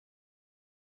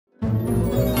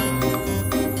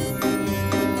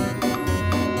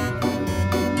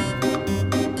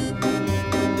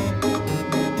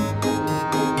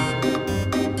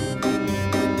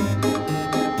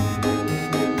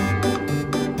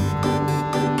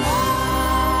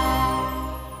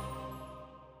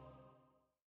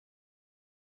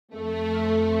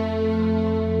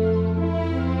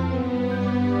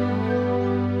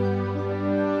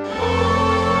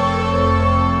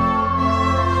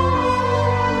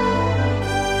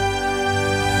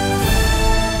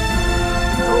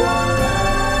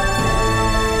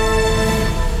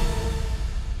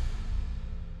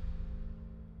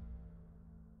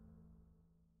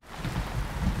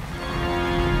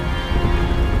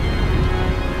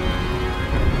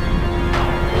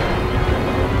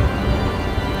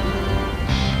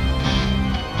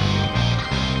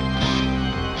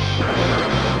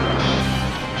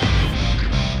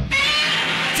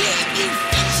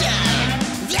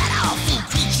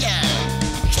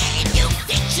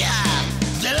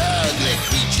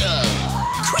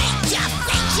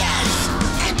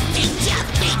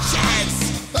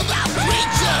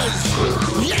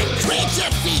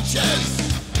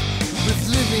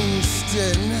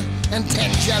and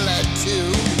Tangela too,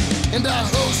 and our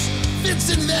host,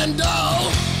 Vincent Van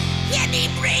Dahl, and he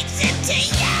brings it to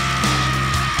ya!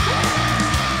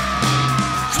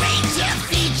 Creature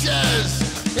features,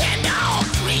 and all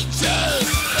creatures,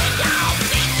 and all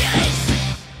features!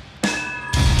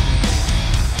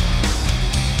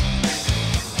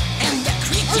 And the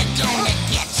creature gonna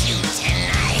get you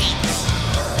tonight.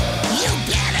 You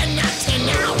better not turn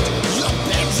out your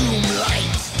bedroom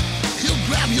light. He'll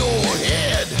grab your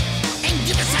head and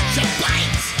give it such a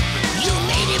bite. You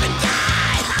may even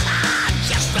die,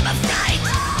 just from a fright.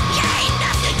 You ain't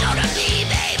nothing gonna be,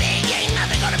 baby. You ain't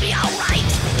nothing gonna be alright.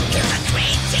 'Cause the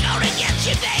creature gonna get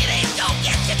you, baby. Gonna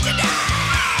get you tonight.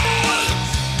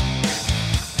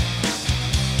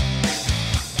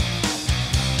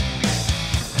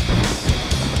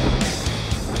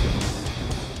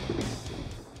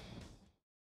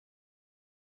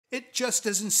 It just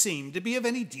doesn't seem to be of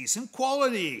any decent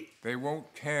quality. They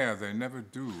won't care, they never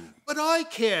do. But I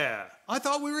care. I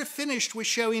thought we were finished with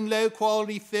showing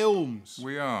low-quality films.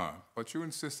 We are, but you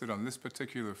insisted on this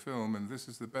particular film, and this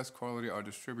is the best quality our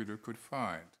distributor could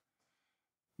find.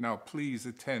 Now please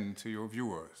attend to your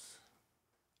viewers.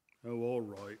 Oh, all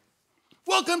right.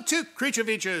 Welcome to Creature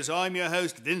Features. I'm your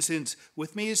host, Vincent.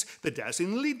 With me is the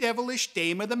dazzlingly devilish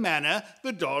dame of the manor,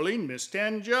 the darling Miss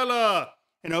Tangela.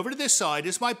 And over to this side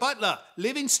is my butler,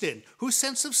 Livingston, whose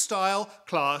sense of style,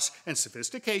 class, and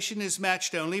sophistication is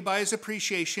matched only by his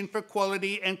appreciation for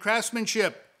quality and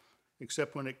craftsmanship.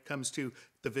 Except when it comes to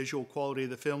the visual quality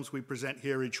of the films we present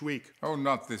here each week. Oh,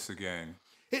 not this again.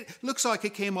 It looks like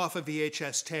it came off a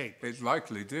VHS tape. It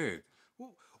likely did.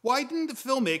 Why didn't the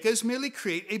filmmakers merely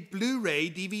create a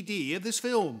Blu-ray DVD of this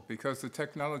film? Because the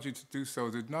technology to do so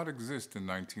did not exist in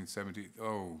 1970.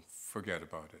 Oh, forget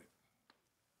about it.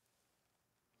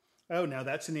 Oh, now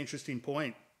that's an interesting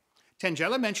point.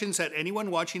 Tangela mentions that anyone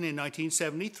watching in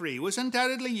 1973 was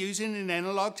undoubtedly using an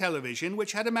analog television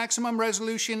which had a maximum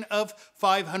resolution of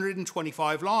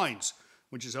 525 lines,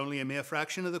 which is only a mere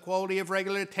fraction of the quality of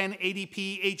regular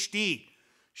 1080p HD.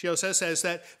 She also says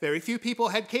that very few people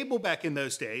had cable back in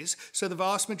those days, so the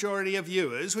vast majority of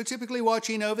viewers were typically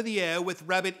watching over the air with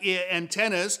rabbit ear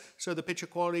antennas, so the picture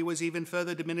quality was even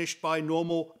further diminished by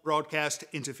normal broadcast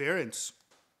interference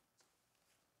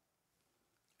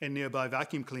and nearby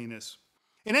vacuum cleaners.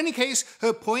 In any case,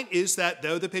 her point is that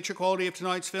though the picture quality of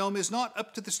tonight's film is not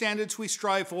up to the standards we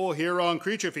strive for here on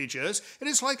Creature Features, it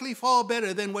is likely far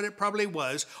better than what it probably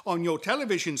was on your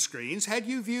television screens had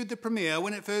you viewed the premiere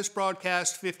when it first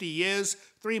broadcast 50 years,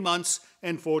 3 months,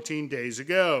 and 14 days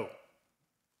ago.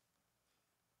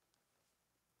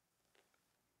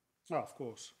 Oh, of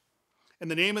course. And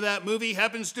the name of that movie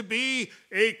happens to be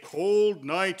A Cold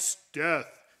Night's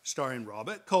Death, starring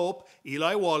Robert Culp,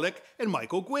 Eli Wallach, and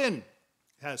Michael Gwynn.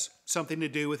 It has something to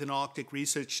do with an Arctic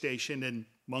research station and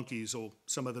monkeys or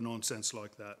some other nonsense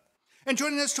like that. And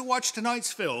joining us to watch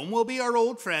tonight's film will be our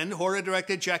old friend, horror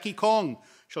director Jackie Kong.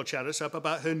 She'll chat us up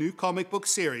about her new comic book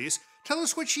series, tell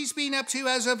us what she's been up to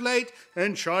as of late,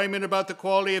 and chime in about the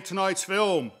quality of tonight's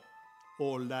film,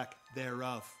 or lack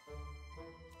thereof.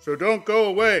 So don't go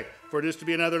away, for it is to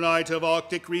be another night of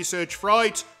Arctic research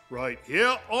fright, right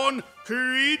here on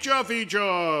Creature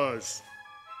Features.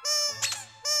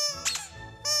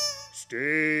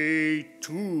 Stay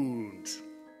tuned.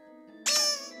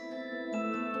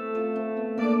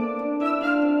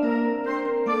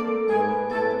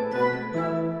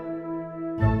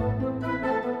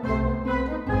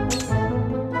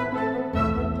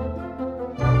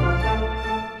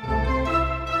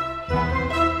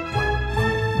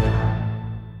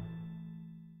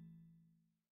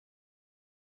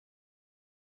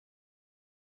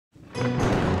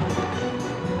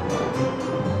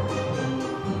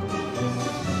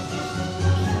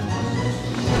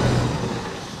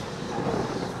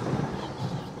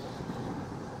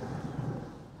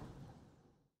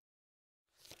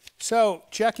 So,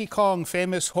 Jackie Kong,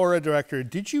 famous horror director,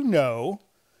 did you know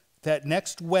that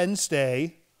next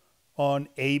Wednesday on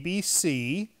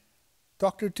ABC,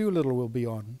 Dr. Dolittle will be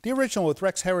on? The original with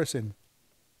Rex Harrison.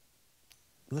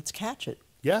 Let's catch it.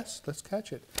 Yes, let's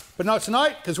catch it. But not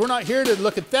tonight, because we're not here to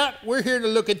look at that. We're here to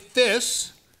look at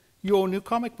this, your new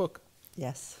comic book.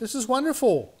 Yes. This is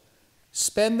wonderful.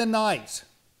 Spend the Night.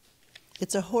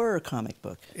 It's a horror comic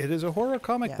book. It is a horror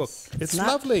comic book. Yes. It's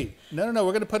lovely. No.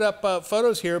 We're going to put up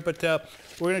photos here, but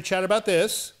we're going to chat about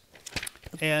this.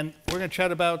 And we're going to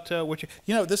chat about what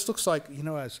you know, this looks like, you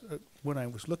know, as when I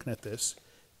was looking at this,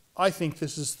 I think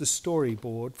this is the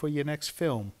storyboard for your next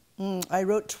film. I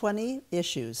wrote 20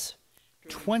 issues.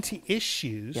 20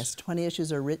 issues? Yes, 20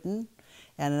 issues are written.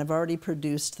 And I've already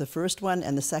produced the first one,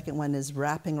 and the second one is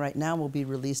wrapping right now, will be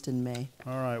released in May.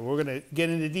 All right, we're going to get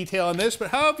into detail on this, but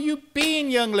how have you been,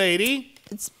 young lady?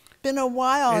 It's been a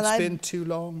while. It's and been too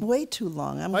long. Way too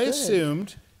long. I'm I good.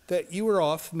 assumed that you were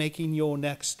off making your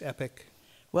next epic.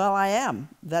 Well, I am.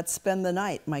 That's Spend the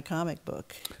Night, my comic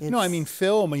book. No, I mean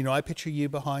film. You know, I picture you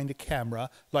behind a camera,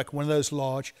 like one of those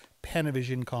large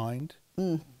Panavision kind.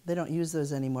 They don't use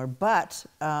those anymore. But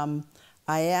I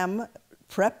am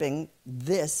prepping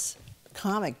this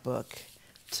comic book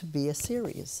to be a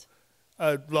series.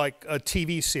 Like a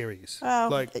TV series.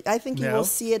 Like, I think you no? will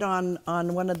see it on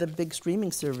one of the big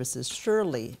streaming services,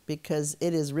 surely, because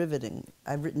it is riveting.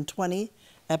 I've written 20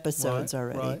 episodes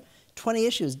already. Right. 20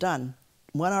 issues done.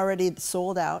 One already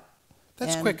sold out.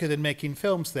 That's quicker than making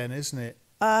films then, isn't it?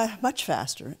 Much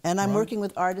faster. And I'm working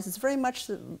with artists. It's very much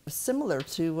similar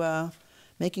to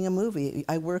making a movie.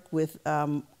 I work with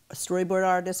storyboard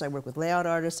artists, I work with layout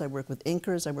artists, I work with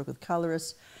inkers, I work with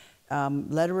colorists,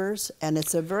 letterers, and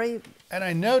it's a very And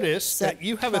I noticed that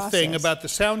you have a thing about the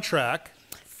soundtrack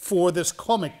for this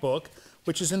comic book,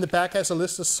 which is in the back, has a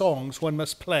list of songs one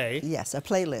must play. Yes, a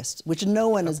playlist, which no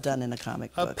one has done in a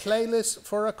comic book. A playlist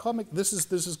for a comic. This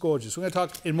is gorgeous. We're going to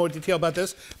talk in more detail about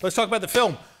this. Let's talk about the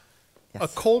film. Yes. A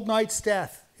Cold Night's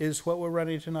Death is what we're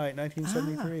running tonight,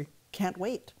 1973. Can't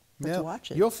wait to watch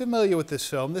it. You're familiar with this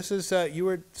film. This is, you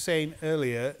were saying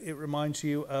earlier, it reminds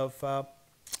you of...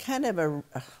 kind of a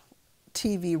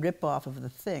TV ripoff of The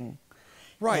Thing.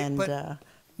 Right, and, but no,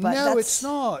 that's, it's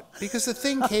not, because The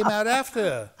Thing came out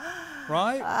after,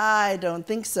 right? I don't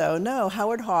think so. No,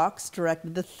 Howard Hawks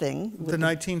directed The Thing. The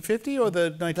 1950 or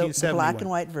the 1970 the black one? and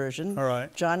white version. All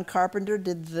right. John Carpenter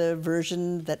did the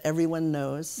version that everyone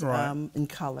knows Right. In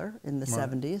color in the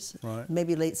 70s. Right.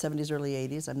 Maybe late 70s, early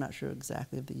 80s. I'm not sure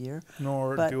exactly of the year.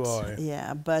 Nor do I.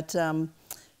 Yeah, but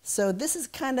so this is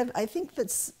kind of, I think that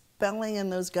Spelling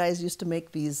and those guys used to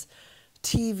make these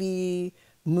TV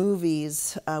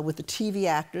movies with the TV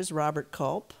actors, Robert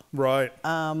Culp. Right.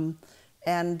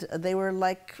 And they were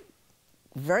like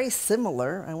very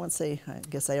similar. I won't say, I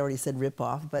guess I already said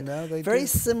rip-off, but No, they very did.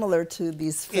 similar to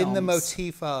these films. In the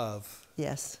motif of.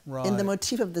 Yes. Right. In the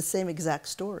motif of the same exact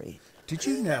story. Did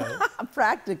you know?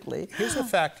 Practically. Here's a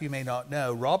fact you may not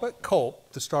know. Robert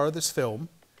Culp, the star of this film,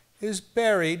 is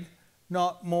buried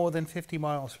not more than 50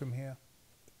 miles from here.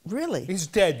 Really? He's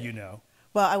dead, you know.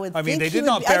 Well, I would. I mean, think they he did would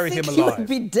not be- bury I think him he alive. would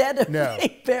be dead if No.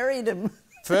 they buried him.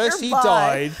 First he nearby.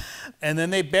 died, and then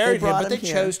they buried him, brought but they him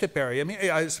here. chose to bury him.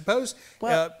 I suppose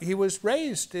Well- he was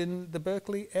raised in the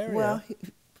Berkeley area. Well,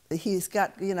 he's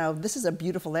got, you know, this is a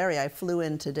beautiful area. I flew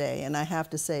in today, and I have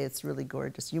to say it's really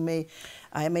gorgeous.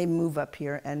 I may move up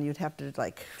here, and you'd have to,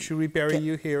 like... Should we bury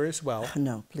you here as well?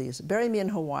 No, please. Bury me in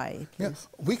Hawaii, please.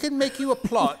 Yeah, we can make you a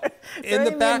plot in Bury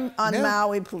the me back. on No.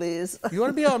 Maui, please. You want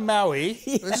to be on Maui?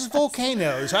 This is Yes.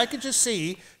 volcanoes. I could just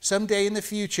see someday in the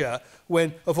future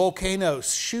when a volcano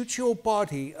shoots your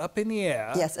body up in the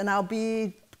air. Yes, and I'll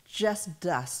be just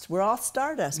dust. We're all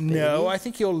stardust, baby. No, I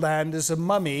think you'll land as a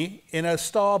mummy in a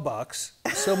Starbucks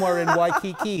somewhere in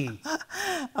Waikiki.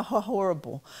 Oh,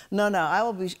 horrible. No, I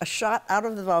will be shot out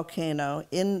of the volcano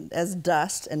in as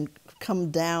dust and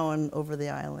come down over the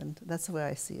island. That's the way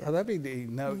I see it. Oh,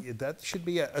 that should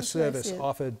be a That's the way I service see it.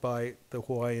 offered by the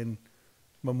Hawaiian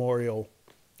Memorial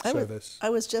Service.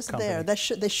 I was just company. there.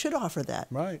 They should offer that.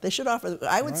 Right. They should offer.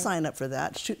 I would Right. sign up for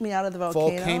that. Shoot me out of the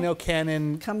volcano. Volcano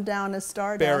cannon. Come down as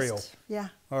stardust. Burial. Yeah.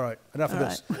 All right, enough of All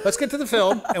this. Let's get to the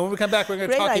film, and when we come back, we're going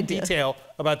to Great talk idea. in detail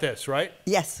about this, right?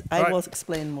 Yes, All I right. will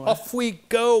explain more. Off we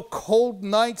go. Cold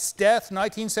Night's Death,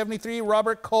 1973.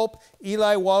 Robert Culp,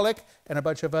 Eli Wallach, and a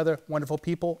bunch of other wonderful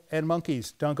people and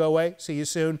monkeys. Don't go away. See you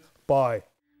soon. Bye.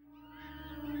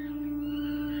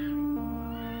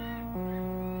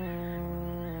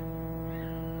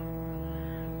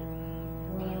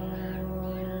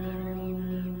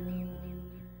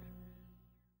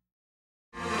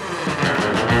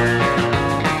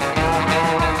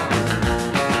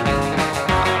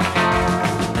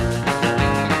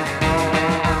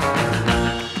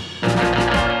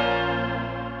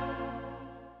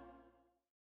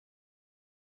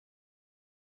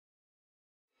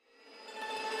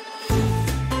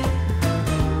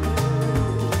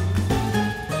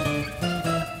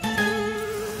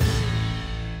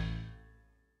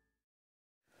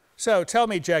 So tell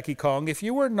me, Jackie Kong, if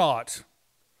you were not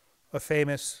a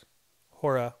famous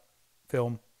horror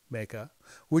filmmaker,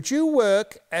 would you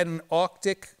work at an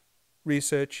Arctic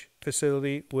research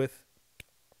facility with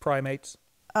primates?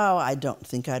 Oh, I don't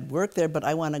think I'd work there, but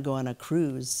I want to go on a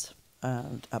cruise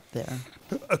up there.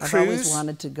 A I've always cruise?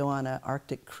 wanted to go on an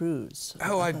Arctic cruise.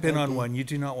 Oh, I I've thought been that'd on be one. You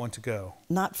do not want to go.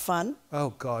 Not fun. Oh,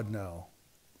 God, no.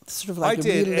 sort of like I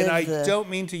did, relive and I the, don't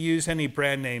mean to use any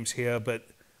brand names here, but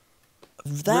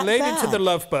that related to bad. the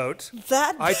Love Boat,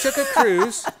 That I took a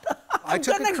cruise. I'm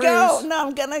gonna go. No,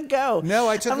 I'm gonna go. No,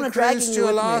 I took I'm a dragging cruise you to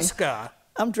with me. Alaska.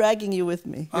 I'm dragging you with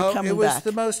me. You're coming It was back.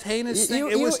 the most heinous thing.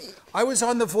 You- I was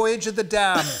on the voyage of the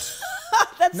damned.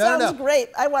 That No, sounds no. great.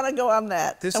 I want to go on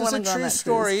that. This I is wanna a go on true that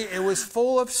story. cruise. It was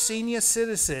full of senior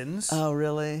citizens, Oh,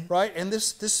 really? right? And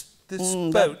this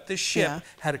boat, this ship, yeah.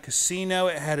 had a casino,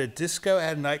 it had a disco, it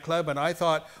had a nightclub, and I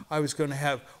thought I was going to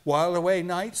have while away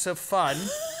nights of fun.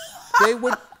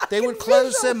 They would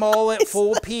close them all at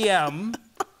 4 p.m.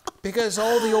 because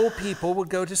all the old people would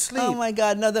go to sleep. Oh my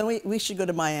God! No, then we should go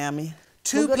to Miami.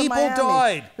 Two We'll go to people Miami.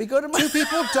 died. We go to Two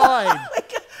people died.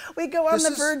 We go on This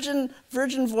the is-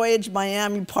 Virgin Voyage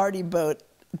Miami party boat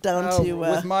down to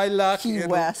with my luck, Key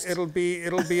West. it'll be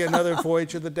another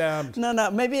voyage of the damned. No,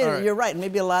 maybe All right. you're right.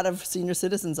 Maybe a lot of senior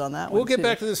citizens on that one. We'll get too.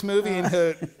 back to this movie and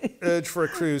her urge for a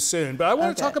cruise soon. But I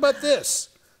want to Okay. talk about this.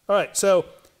 All right, so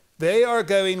they are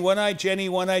going one-eyed Jenny,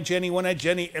 one-eyed Jenny, one-eyed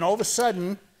Jenny, and all of a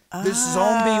sudden, this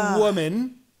zombie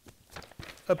woman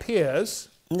appears.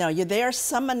 No, they are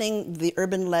summoning the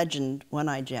urban legend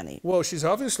One-Eyed Jenny. Well, she's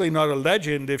obviously not a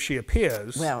legend if she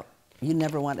appears. Well, you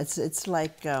never want. It's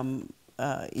like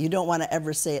you don't want to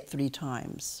ever say it 3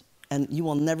 times, and you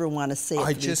will never want to say it 3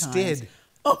 I times. just did.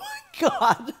 Oh my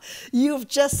God! You've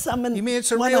just summoned. You mean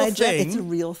it's a real One-Eyed Jenny. thing? It's a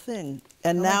real thing,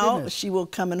 and Oh, my now goodness. she will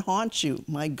come and haunt you.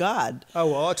 My God! Oh,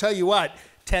 well, I'll tell you what.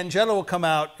 Tangela will come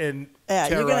out and Yeah,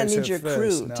 you're going terrorize to need her your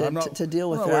first. crew No, to, I'm not- to deal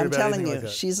with I'm not her. worried I'm about telling anything you, like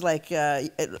that. she's like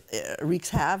it wreaks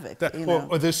havoc. You Or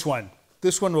know, this one.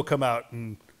 This one will come out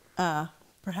and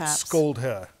perhaps. scold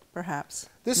her. Perhaps.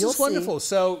 This You'll is see. wonderful.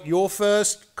 So your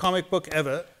first comic book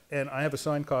ever, and I have a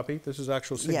signed copy. This is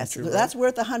actual Yes, signature. that's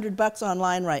worth $100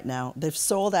 online right now. They've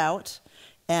sold out,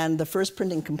 and the first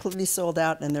printing completely sold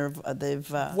out, and they've.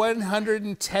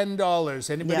 $110.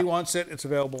 Anybody Yeah. wants it? It's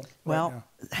available. Well, right now.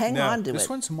 hang No, on to this it.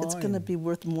 one's mine. It's going to be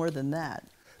worth more than that.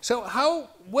 So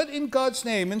what in God's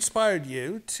name inspired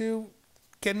you to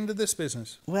get into this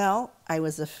business? Well, I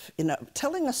was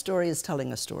telling a story is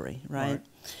telling a story, right? Right.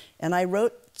 And I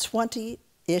wrote 20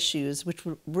 issues, which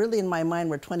were really in my mind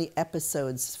were 20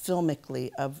 episodes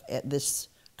filmically of this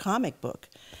comic book,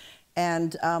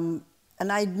 and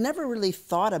I'd never really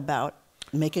thought about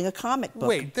making a comic book.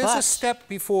 Wait, there's a but step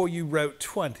before you wrote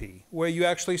 20 where you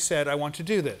actually said, I want to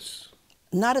do this.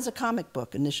 not as a comic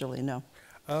book initially, no.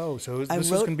 Oh, so I this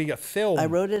is wrote- going to be a film. I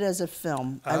wrote it as a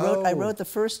film. I Oh. wrote the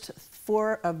first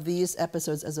 4 of these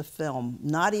episodes as a film,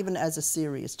 not even as a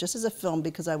series, just as a film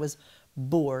because I was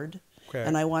bored Okay.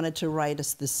 and I wanted to write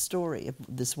this story of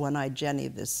this One-Eyed Jenny,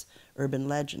 this urban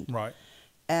legend. Right.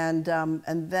 And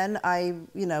then I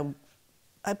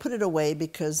put it away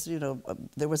because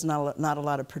there was not a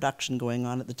lot of production going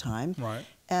on at the time. Right.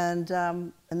 And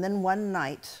then one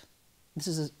night,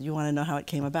 you want to know how it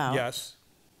came about? Yes.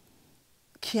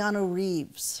 Keanu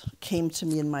Reeves came to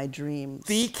me in my dreams.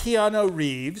 The Keanu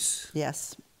Reeves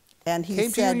Yes. And he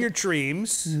came to you said, in your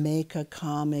dreams. make a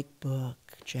comic book,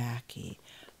 Jackie.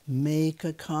 Make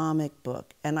a comic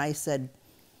book. And I said,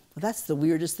 well, that's the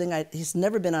weirdest thing. He's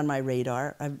never been on my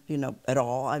radar, at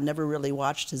all. I've never really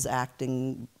watched his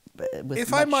acting with If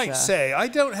much, I might say, I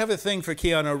don't have a thing for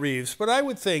Keanu Reeves, but I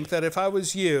would think that if I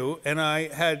was you and I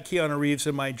had Keanu Reeves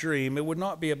in my dream, it would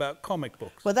not be about comic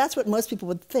books. Well, that's what most people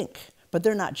would think, but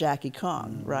they're not Jackie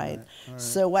Kong, right?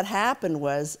 So what happened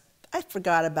was I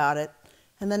forgot about it,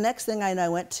 and the next thing I know, I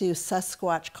went to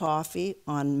Sasquatch Coffee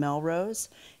on Melrose,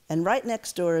 and right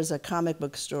next door is a comic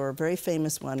book store, a very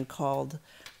famous one called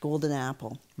Golden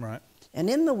Apple. Right.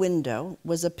 And in the window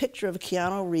was a picture of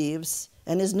Keanu Reeves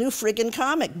and his new friggin'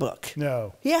 comic book.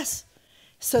 No. Yes.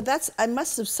 So I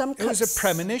must have some. It was a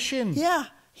premonition. Yeah,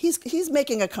 he's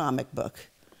making a comic book.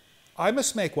 I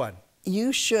must make one.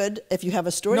 You should, if you have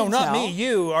a story No, to not tell. me.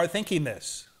 You are thinking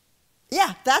this.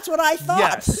 Yeah, that's what I thought.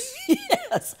 Yes.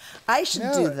 Yes, I should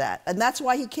No. do that. And that's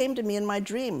why he came to me in my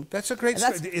dream. That's a great And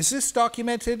that's- story. Is this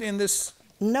documented in this?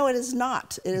 No, it is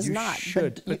not. It is You not.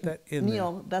 should put that in there.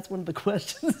 Neil, that's one of the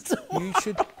questions. You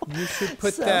should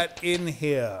put So- that in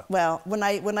here. Well, when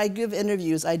I give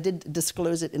interviews, I did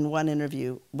disclose it in one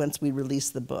interview once we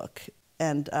released the book.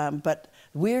 And but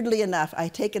weirdly enough, I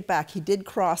take it back. He did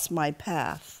cross my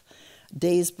path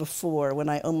days before when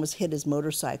I almost hit his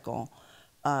motorcycle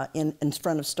in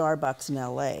front of Starbucks in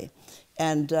L.A.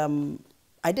 And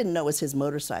I didn't know it was his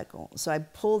motorcycle, so I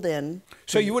pulled in.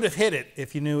 So you would have hit it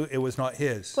if you knew it was not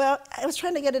his. Well, I was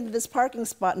trying to get into this parking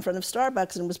spot in front of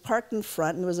Starbucks, and it was parked in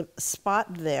front, and there was a spot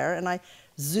there, and I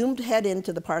zoomed head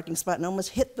into the parking spot and almost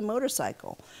hit the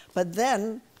motorcycle. But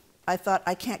then I thought,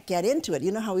 I can't get into it.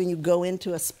 You know how when you go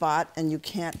into a spot and you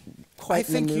can't quite I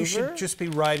think maneuver. you should just be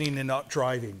writing and not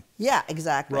driving. Yeah,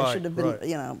 exactly. I Right, should have been, right.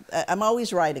 you know, I'm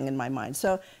always writing in my mind.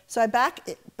 So I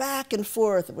back and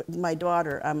forth with my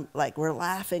daughter. I'm like, we're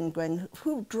laughing, going,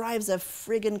 who drives a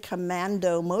friggin'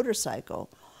 commando motorcycle?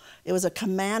 It was a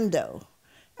commando.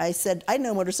 I said, I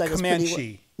know motorcycles pretty well.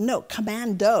 Comanche. No,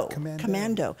 commando.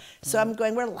 Commando. So I'm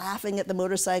going, we're laughing at the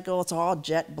motorcycle. It's all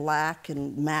jet black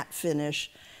and matte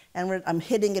finish. And I'm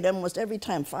hitting it almost every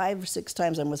time. 5 or 6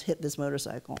 times I almost hit this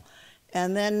motorcycle.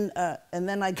 And then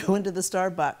I go into the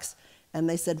Starbucks, and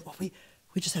they said, well, we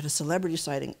just had a celebrity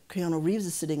sighting. Keanu Reeves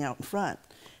is sitting out in front.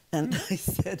 And I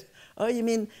said, oh, you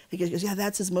mean? He goes, yeah,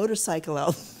 that's his motorcycle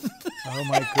out. Oh,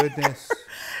 my goodness.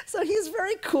 So he's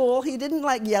very cool. He didn't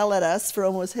like yell at us for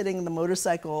almost hitting the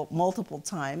motorcycle multiple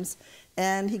times.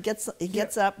 And he gets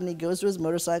up and he goes to his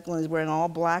motorcycle and he's wearing all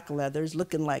black leather. He's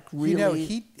looking like really. You know,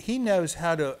 he knows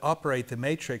how to operate the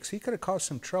Matrix. He could have caused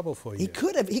some trouble for you. He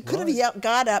could have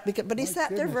got up, but he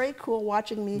sat there very cool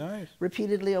watching me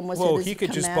repeatedly almost hit his Well, he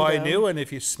could commando. just buy a new one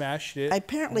if you smashed it.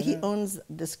 Apparently he owns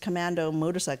this commando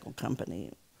motorcycle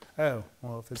company. Oh,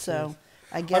 well, if it's So his.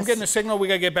 I guess. I'm getting a signal we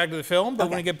got to get back to the film, but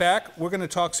when we get back, we're going to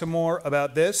talk some more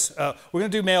about this. We're going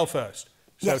to do mail first.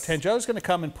 So Yes. Tangela's going to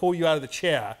come and pull you out of the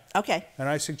chair. Okay. And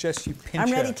I suggest you pinch her.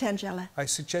 I'm ready, Tangela. I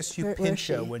suggest you Where's pinch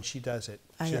her she? when she does it.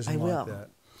 I She doesn't will. like that.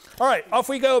 All right, off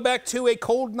we go back to A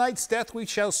Cold Night's Death. We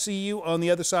shall see you on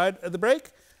the other side of the break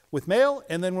with mail.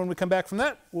 And then when we come back from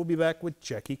that, we'll be back with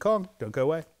Jackie Kong. Don't go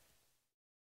away.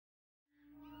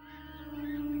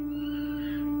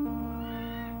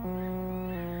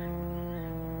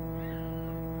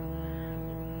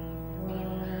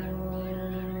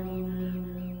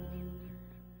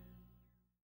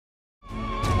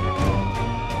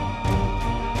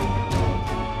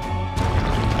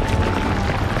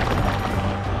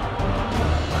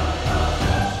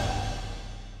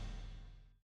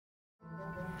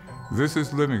 This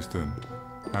is Livingston,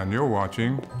 and you're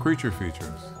watching Creature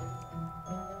Features.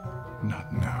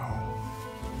 Not now.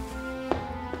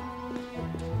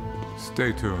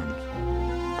 Stay tuned.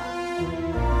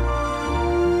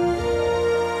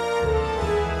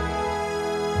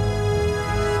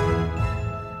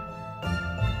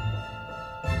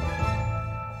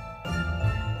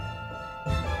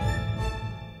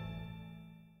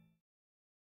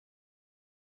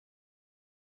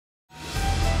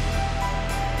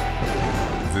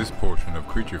 This portion of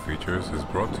Creature Features is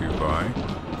brought to you by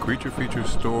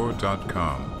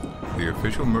CreatureFeatureStore.com, the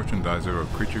official merchandiser of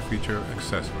Creature Feature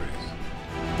accessories.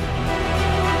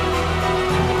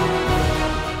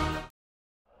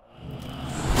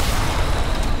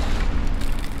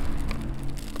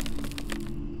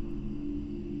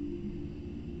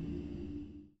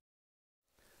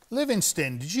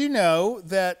 Livingston, did you know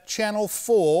that Channel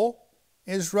 4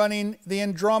 is running the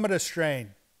Andromeda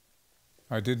Strain?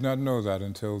 I did not know that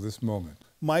until this moment.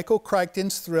 Michael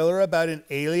Crichton's thriller about an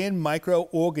alien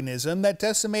microorganism that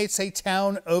decimates a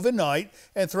town overnight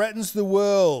and threatens the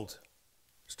world.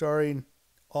 Starring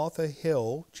Arthur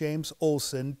Hill, James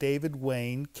Olsen, David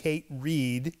Wayne, Kate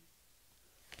Reed.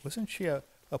 Wasn't she a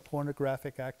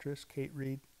pornographic actress, Kate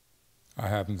Reed? I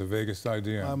haven't the vaguest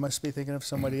idea. I must be thinking of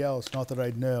somebody else, not that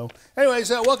I'd know. Anyways,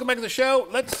 welcome back to the show.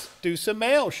 Let's do some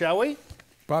mail, shall we?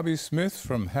 Bobby Smith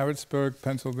from Harrodsburg,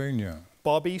 Pennsylvania.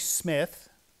 Bobby Smith.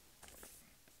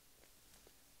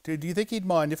 Do you think he'd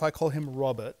mind if I call him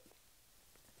Robert?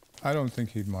 I don't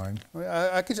think he'd mind.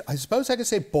 I suppose I could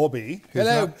say Bobby.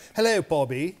 Hello,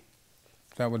 Bobby.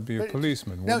 That would be a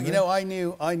policeman, No, wouldn't you it? know,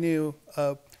 I knew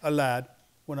a lad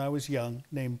when I was young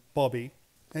named Bobby.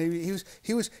 And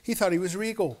he thought he was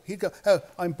regal. He'd go, "Oh,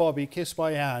 I'm Bobby, kiss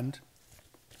my hand."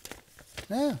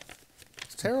 Yeah,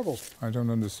 it's terrible. I don't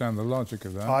understand the logic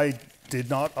of that. I did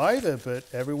not either, but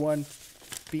everyone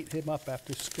beat him up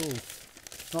after school.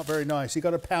 Not very nice. He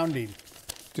got a pounding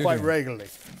quite regularly.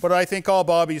 But I think all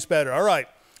Bobby's better. All right.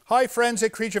 Hi, friends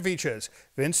at Creature Features.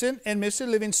 Vincent and Mr.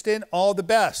 Livingston, all the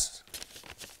best.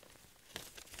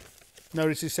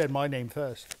 Notice he said my name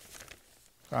first.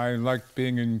 I like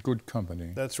being in good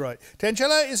company. That's right.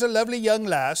 Tangela is a lovely young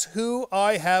lass who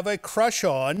I have a crush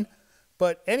on.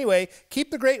 But anyway,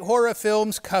 keep the great horror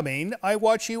films coming. I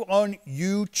watch you on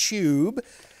YouTube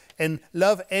and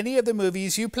love any of the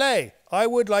movies you play. I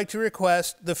would like to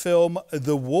request the film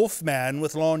The Wolfman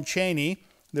with Lon Chaney,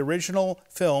 the original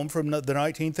film from the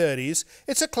 1930s.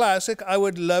 It's a classic I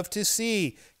would love to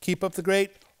see. Keep up the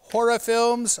great horror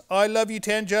films. I love you,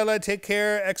 Tangela. Take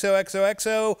care.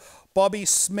 XOXOXO. Bobby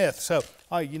Smith. So,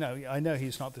 I know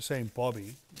he's not the same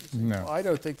Bobby. No. I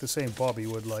don't think the same Bobby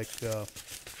would like...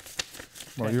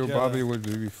 Well, your Bobby would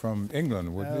be from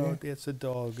England, wouldn't he? It's a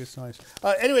dog. It's nice.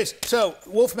 Anyways, so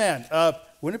Wolfman,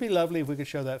 Wouldn't it be lovely if we could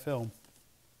show that film?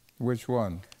 Which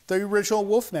one? The original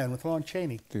Wolfman with Lon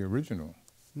Chaney. The original.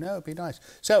 No, it'd be nice.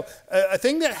 So a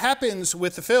thing that happens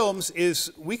with the films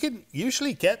is we can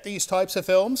usually get these types of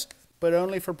films, but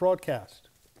only for broadcast.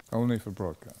 Only for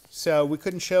broadcast. So we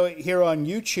couldn't show it here on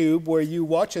YouTube where you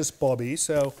watch us, Bobby,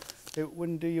 so it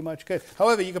wouldn't do you much good.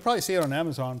 However, you could probably see it on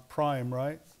Amazon Prime,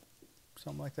 right?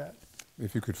 Something like that.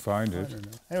 If you could find it. I don't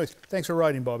know. Anyways, thanks for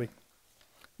writing, Bobby.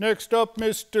 Next up,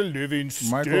 Mr. Livingston.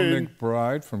 Michael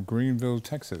McBride from Greenville,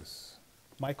 Texas.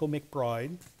 Michael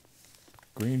McBride.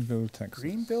 Greenville, Texas.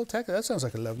 Greenville, Texas. That sounds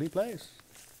like a lovely place.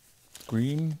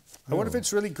 Green. I wonder if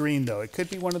it's really green, though. It could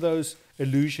be one of those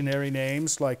illusionary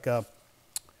names like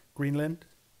Greenland.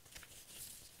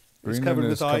 Greenland covered is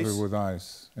with covered ice. with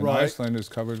ice. And Right. Iceland is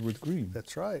covered with green.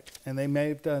 That's right. And they may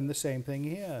have done the same thing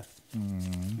here.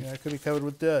 Yeah, it could be covered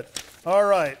with dirt. All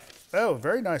right. Oh,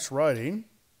 very nice writing.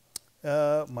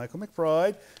 Michael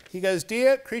McBride. He goes,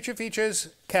 Dear Creature Features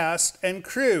cast and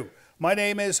crew, my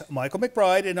name is Michael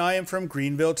McBride and I am from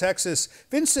Greenville, Texas.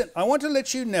 Vincent, I want to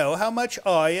let you know how much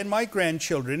I and my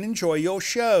grandchildren enjoy your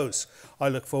shows. I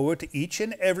look forward to each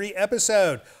and every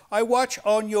episode. I watch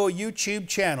on your YouTube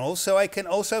channel so I can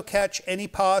also catch any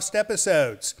past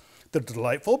episodes. The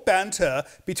delightful banter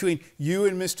between you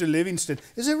and Mr. Livingston.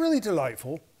 Is it really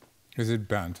delightful? Is it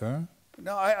banter?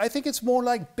 No, I think it's more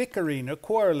like bickering or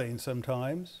quarreling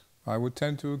sometimes. I would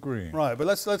tend to agree. Right, but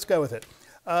let's go with it.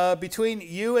 Between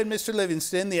you and Mr.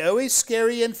 Livingston, the always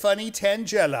scary and funny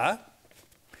Tangela.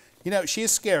 You know, she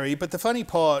is scary, but the funny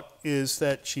part is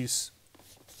that she's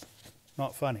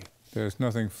not funny. There's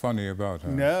nothing funny about her.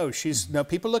 No, no.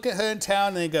 People look at her in town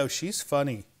and they go, she's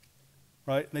funny,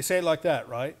 right? And they say it like that,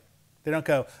 right? They don't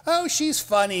go, oh, she's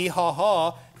funny, ha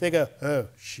ha. They go, oh,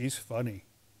 she's funny,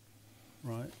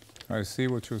 right? I see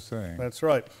what you're saying. That's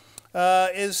right.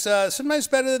 Is sometimes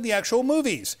better than the actual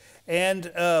movies.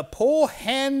 And poor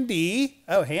Handy,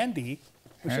 Handy,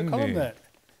 we should call him that.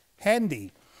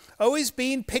 Handy. Always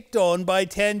being picked on by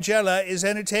Tangela is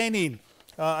entertaining.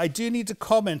 I do need to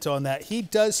comment on that. He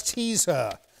does tease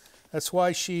her. That's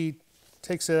why she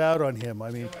takes it out on him.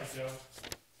 I mean,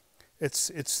 it's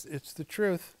the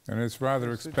truth. And it's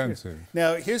rather expensive.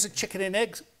 Now, here's a chicken and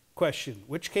egg question.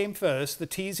 Which came first, the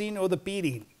teasing or the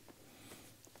beating?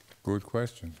 Good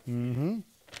question.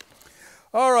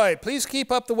 All right, please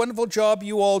keep up the wonderful job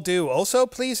you all do. Also,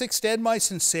 please extend my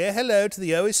sincere hello to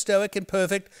the always stoic and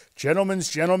perfect gentleman's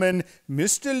gentleman,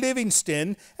 Mr.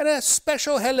 Livingston, and a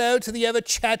special hello to the ever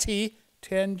chatty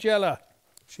Tangela.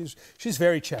 She's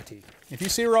very chatty. If you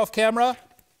see her off camera,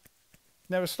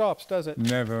 never stops, does it?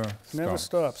 Never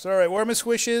stops. All right, warmest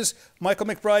wishes. Michael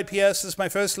McBride, P.S. This is my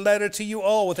first letter to you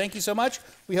all. Well, thank you so much.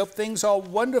 We hope things are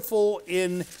wonderful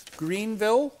in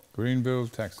Greenville,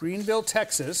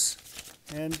 Texas.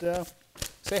 And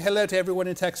say hello to everyone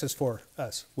in Texas for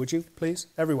us, would you, please?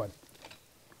 Everyone.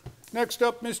 Next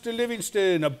up, Mr.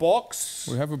 Livingston, a box.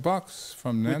 We have a box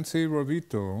from Nancy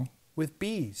Rovito. With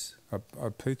bees.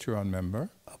 A Patreon member.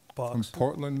 A box. From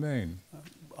Portland, Maine.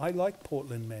 I like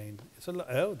Portland, Maine.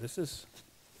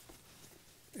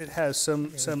 It has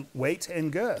some weight and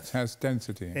girth. It has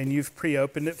density. And you've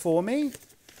pre-opened it for me.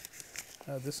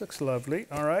 This looks lovely.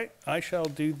 All right, I shall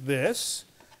do this.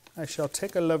 I shall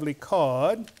take a lovely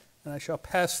card, and I shall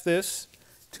pass this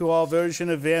to our version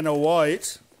of Vanna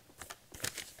White.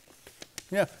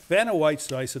 Yeah, Vanna White's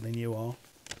nicer than you are.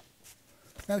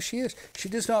 No, she is. She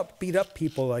does not beat up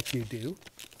people like you do.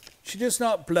 She does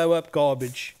not blow up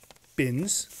garbage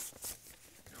bins.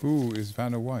 Who is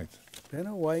Vanna White?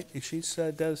 Vanna White, she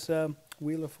does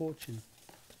Wheel of Fortune.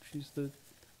 She's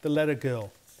the letter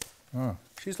girl. Oh.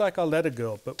 She's like our letter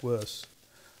girl, but worse.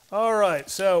 All right,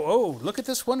 so, look at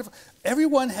this wonderful...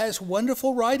 Everyone has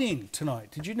wonderful writing tonight.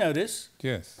 Did you notice?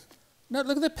 Yes. No,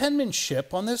 look at the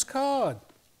penmanship on this card.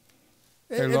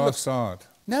 They lost art.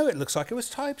 No, it looks like it was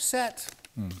typeset.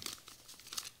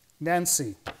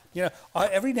 Nancy. You know,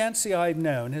 every Nancy I've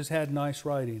known has had nice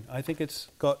writing. I think it's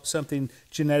got something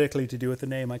genetically to do with the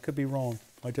name. I could be wrong.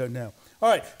 I don't know. All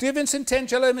right. Dear Vincent,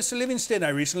 Tangela, Mr. Livingston, I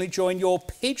recently joined your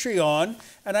Patreon,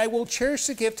 and I will cherish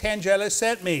the gift Tangela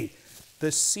sent me.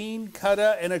 The scene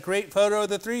cutter and a great photo of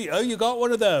the three. Oh, you got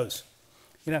one of those.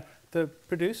 You know, the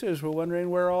producers were wondering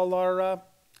where all our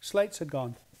slates had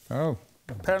gone. Oh.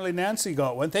 Apparently Nancy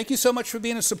got one. Thank you so much for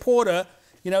being a supporter.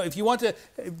 You know, if the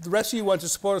rest of you want to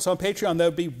support us on Patreon, that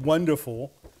would be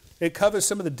wonderful. It covers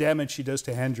some of the damage she does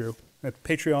to Andrew.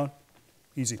 Patreon,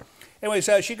 easy. Anyways,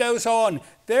 she goes on.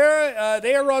 They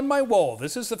are on my wall.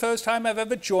 This is the first time I've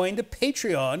ever joined a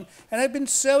Patreon, and I've been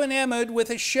so enamored with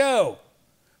a show.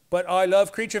 But I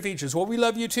love Creature Features. Well, we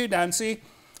love you too, Nancy.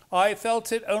 I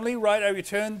felt it only right I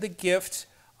returned the gift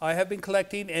I have been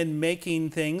collecting and making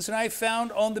things, and I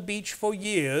found on the beach for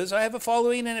years. I have a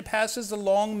following, and it passes the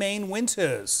long Maine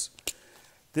winters.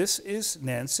 This is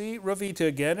Nancy Rovita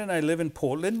again, and I live in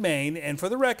Portland, Maine. And for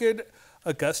the record,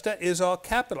 Augusta is our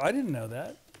capital. I didn't know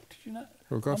that. Did you not?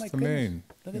 Augusta, oh, my Maine.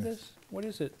 Look at this. What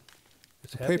is it?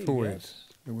 It's The heavy, paperweight. yes.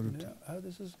 Yeah. Oh,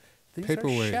 this is, these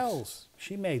Paperweights. are shells.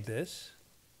 She made this.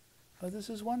 Oh, this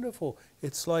is wonderful.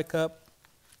 It's like a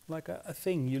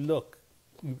thing. You look.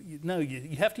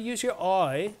 You have to use your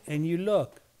eye and you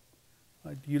look.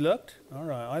 You looked? All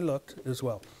right, I looked as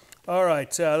well. All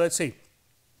right, let's see.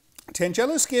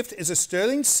 Tangella's gift is a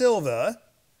sterling silver.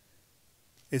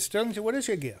 Is sterling, what is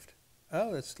your gift?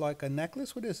 Oh, it's like a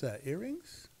necklace. What is that,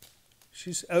 earrings?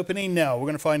 She's opening now. We're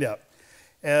going to find out.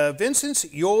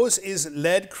 Vincent's, yours is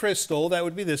lead crystal. That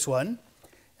would be this one.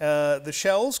 The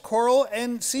shells, coral,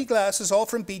 and sea glass is all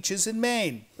from beaches in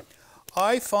Maine.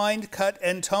 I find, cut,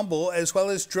 and tumble, as well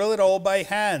as drill it all by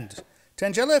hand.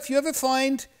 Tangella, if you ever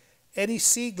find any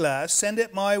sea glass, send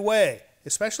it my way,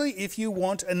 especially if you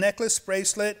want a necklace,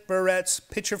 bracelet, barrettes,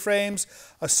 picture frames,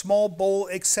 a small bowl,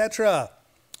 etc.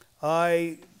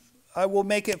 I will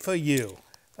make it for you.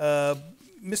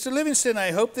 Mr. Livingston,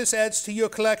 I hope this adds to your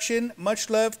collection. Much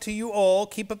love to you all.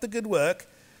 Keep up the good work.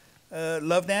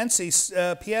 Love, Nancy.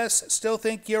 P.S. Still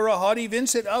think you're a hottie,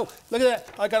 Vincent. Oh, look at that.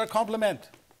 I got a compliment.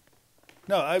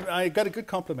 No, I got a good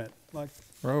compliment. Like,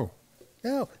 Oh,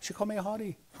 no, she called me a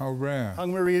hottie. how rare.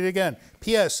 I'm going to read it again.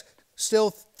 P.S.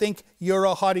 Still think you're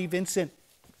a hottie, Vincent.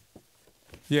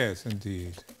 Yes,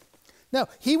 indeed. No,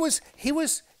 he was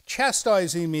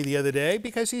chastising me the other day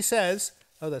because he says,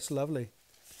 oh, that's lovely.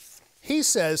 He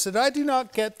says that I do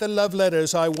not get the love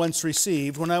letters I once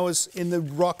received when I was in the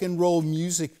rock and roll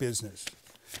music business.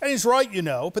 And he's right, you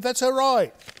know, but that's all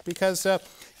right. Because,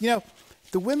 you know,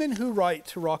 the women who write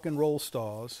to rock and roll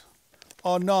stars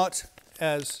are not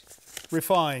as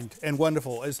refined and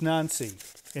wonderful as Nancy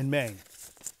in Maine.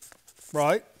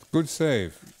 Right? Good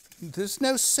save. There's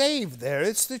no save there.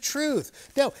 It's the truth.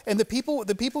 No, and the people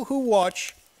who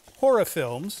watch horror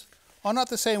films are not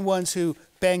the same ones who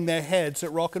bang their heads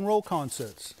at rock and roll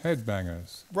concerts.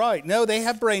 Headbangers. Right. No, they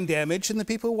have brain damage, and the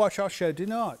people who watch our show do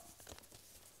not.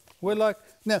 We're like,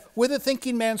 no, we're the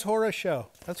thinking man's horror show.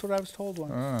 That's what I was told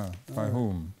once. Ah, by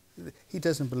whom? He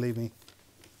doesn't believe me.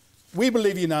 We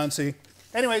believe you, Nancy.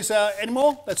 Anyways, any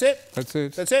more? That's it? That's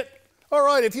it. That's it? All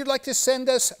right, if you'd like to send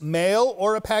us mail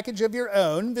or a package of your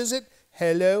own, visit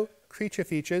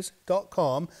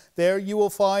hellocreaturefeatures.com. There you will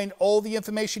find all the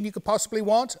information you could possibly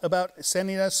want about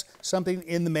sending us something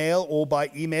in the mail or by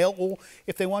email, or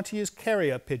if they want to use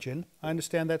carrier pigeon. I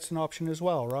understand that's an option as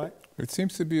well, right? It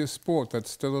seems to be a sport that's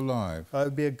still alive. That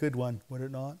would be a good one, would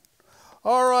it not?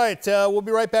 All right, we'll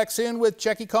be right back soon with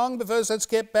Jackie Kong, but first let's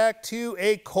get back to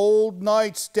A Cold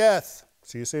Night's Death.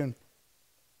 See you soon.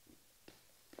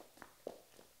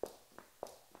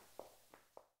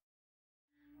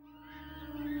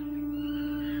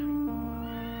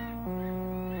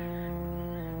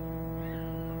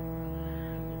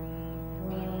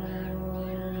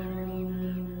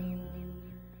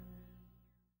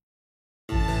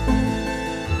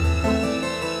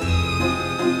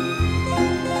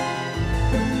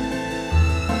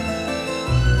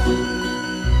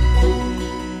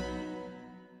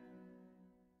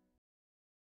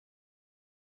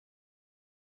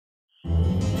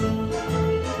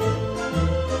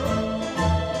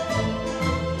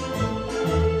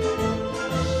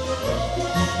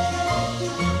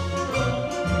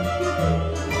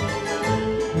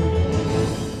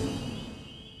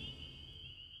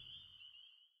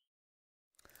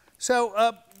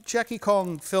 So, Jackie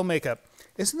Kong, filmmaker,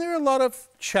 isn't there a lot of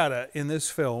chatter in this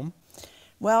film?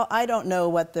 Well, I don't know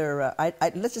what they're,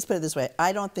 let's just put it this way.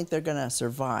 I don't think they're going to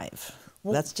survive.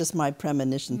 Well, that's just my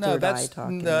premonition, third eye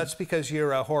talking. No, that's because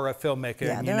you're a horror filmmaker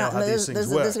and you know how these things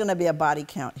work. There's going to be a body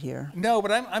count here. No,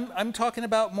 but I'm talking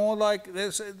about more like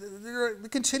they're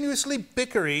continuously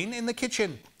bickering in the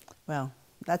kitchen. Well,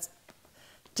 that's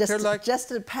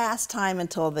just a pastime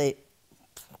until they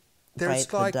bite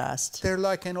the dust. They're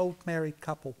like an old married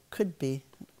couple. Could be.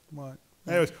 What?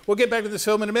 Yeah. Anyways, we'll get back to this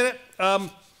film in a minute.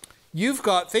 You've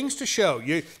got things to show.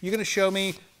 You're going to show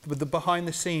me the behind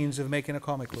the scenes of making a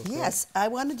comic book. Yes, right? I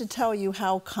wanted to tell you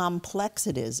how complex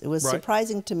it is. It was right.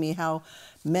 surprising to me how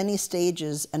many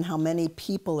stages and how many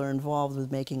people are involved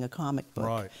with making a comic book.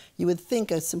 Right. You would think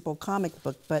a simple comic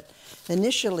book, but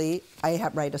initially I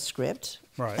write a script,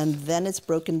 right. and then it's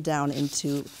broken down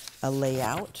into a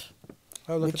layout,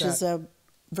 which is a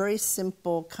very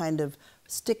simple kind of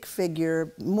stick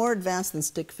figure, more advanced than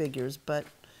stick figures, but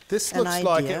This an looks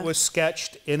like idea. it was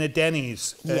sketched in a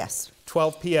Denny's at Yes.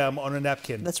 12 p.m. on a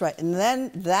napkin. That's right. And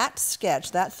then that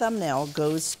sketch, that thumbnail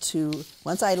goes to,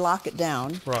 once I lock it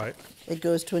down, Right. it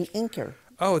goes to an inker.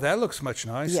 Oh, that looks much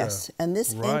nicer. Yes, and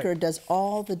this inker does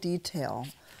all the detail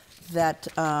that...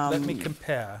 Let me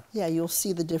compare. Yeah, you'll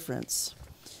see the difference.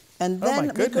 And Oh, my then we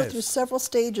go goodness. through several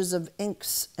stages of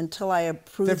inks until I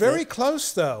approve They're very it.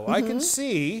 close, though. I can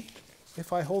see,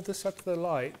 if I hold this up to the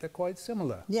light, they're quite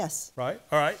similar. Yes. Right?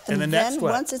 All right. And the then next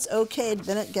one. once it's okayed,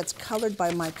 then it gets colored by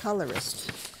my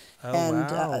colorist. Oh, And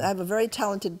wow. I have a very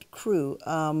talented crew.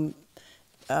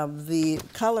 The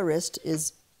colorist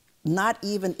is not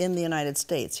even in the United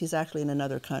States. He's actually in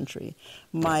another country.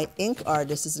 My ink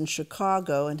artist is in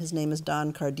Chicago, and his name is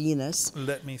Don Cardenas.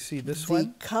 Let me see this The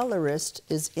one. colorist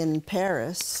is in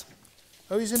Paris.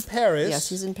 Oh, he's in Paris. Yes,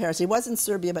 he's in Paris. He was in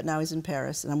Serbia, but now he's in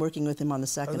Paris, and I'm working with him on the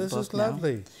second Oh, this book is now.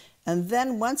 lovely. And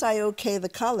then once I okay the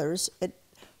colors,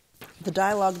 the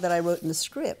dialogue that I wrote in the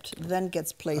script then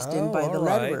gets placed in by Oh, the all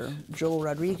right. letterer, Joel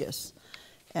Rodriguez.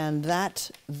 And that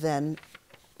then,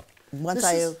 once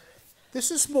This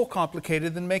is more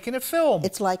complicated than making a film.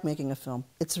 it's like making a film.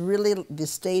 It's really the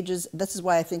stages. This is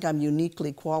why I think I'm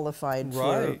uniquely qualified for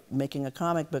Right. making a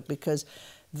comic book, because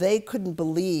they couldn't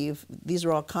believe, these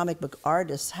are all comic book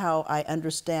artists, how I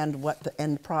understand what the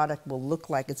end product will look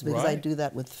like. It's because I Right. do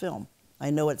that with film. I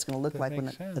know what it's going to look That like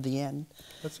makes sense. at the end.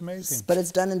 That's amazing. But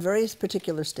it's done in very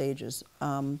particular stages.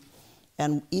 And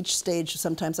each stage,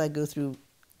 sometimes I go through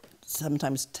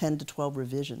sometimes 10 to 12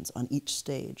 revisions on each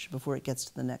stage before it gets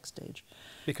to the next stage.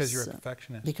 Because you're a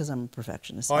perfectionist. Because I'm a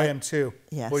perfectionist. I am too.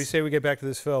 Yes. What do you say we get back to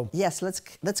this film? Yes, let's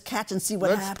catch and see what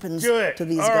Let's happens do it. to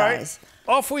these All right. guys.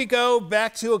 Off we go,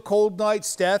 back to A Cold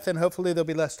Night's Death, and hopefully there'll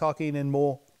be less talking and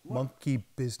more monkey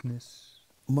business.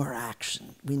 More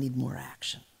action. We need more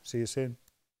action. See you soon.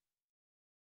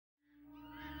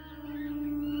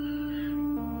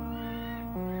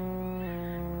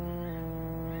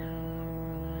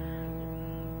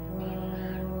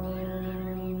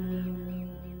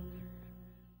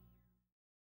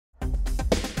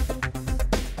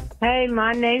 Hey,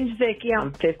 my name's Vicki.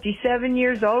 I'm 57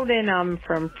 years old, and I'm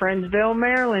from Friendsville,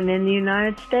 Maryland, in the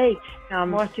United States.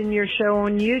 I'm watching your show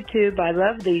on YouTube. I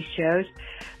love these shows.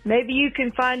 Maybe you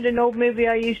can find an old movie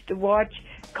I used to watch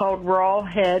called Raw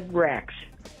Head Rex.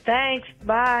 Thanks.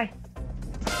 Bye.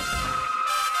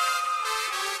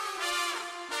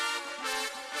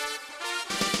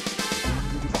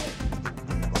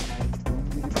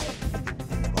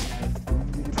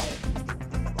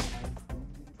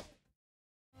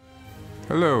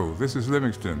 Hello, this is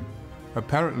Livingston.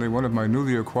 Apparently, one of my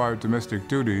newly acquired domestic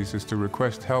duties is to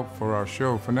request help for our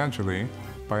show financially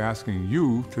by asking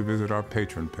you to visit our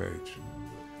Patreon page.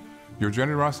 Your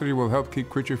generosity will help keep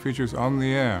Creature Features on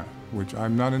the air, which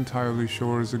I'm not entirely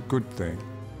sure is a good thing.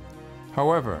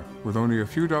 However, with only a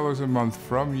few dollars a month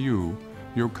from you,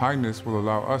 your kindness will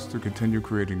allow us to continue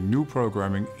creating new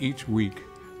programming each week,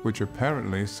 which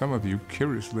apparently some of you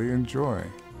curiously enjoy.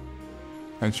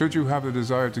 And should you have the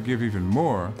desire to give even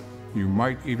more, you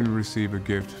might even receive a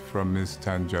gift from Ms.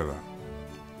 Tangella.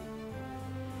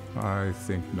 I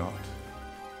think not.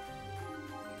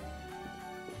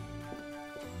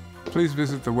 Please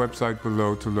visit the website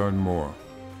below to learn more.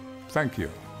 Thank you.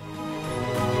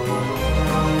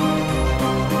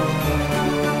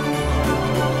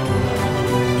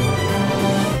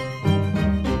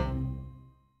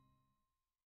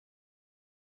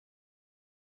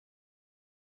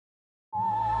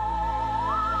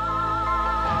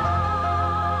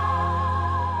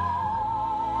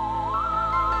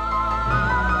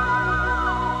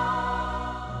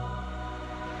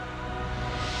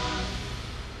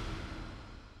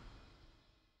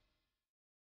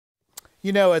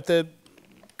 You know, at the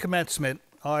commencement,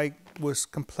 I was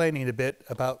complaining a bit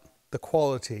about the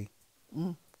quality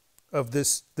of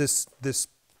this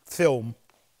film.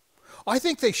 I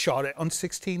think they shot it on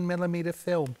 16mm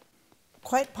film.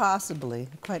 Quite possibly,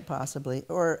 quite possibly.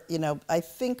 Or, you know, I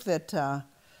think that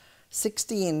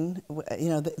 16, you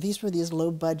know, these were these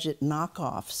low-budget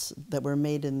knockoffs that were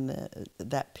made in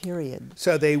that period.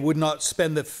 So they would not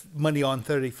spend the money on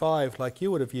 35 like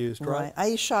you would have used, right?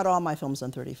 I shot all my films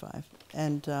on 35.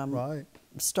 And Right.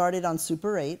 started on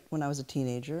Super 8 when I was a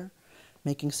teenager,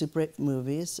 making Super 8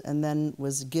 movies, and then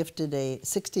was gifted a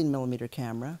 16mm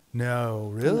camera. No,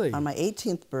 really? On my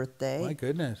 18th birthday. My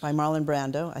goodness. By Marlon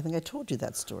Brando. I think I told you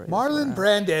that story. Marlon before.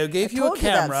 Brando gave I you a told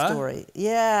camera. that story.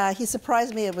 Yeah, he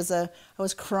surprised me. I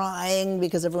was crying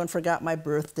because everyone forgot my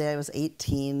birthday. I was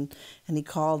 18, and he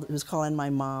was calling my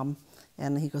mom,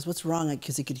 and he goes, "What's wrong?"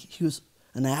 Because he was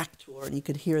an actor, and he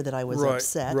could hear that I was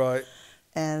upset. Right.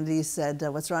 And he said,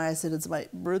 what's wrong? I said, it's my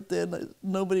birthday, and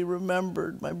nobody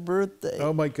remembered my birthday.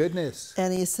 Oh, my goodness.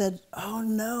 And he said, oh,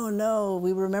 no,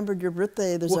 we remembered your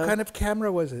birthday. What kind of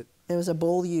camera was it? It was a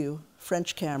Beaulieu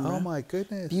French camera. Oh, my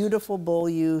goodness. Beautiful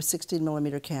Beaulieu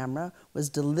 16mm camera, was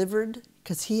delivered,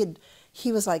 because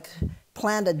he was like,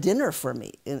 planned a dinner for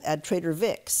me at Trader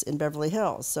Vic's in Beverly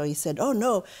Hills. So he said, oh,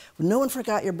 no one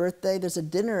forgot your birthday. There's a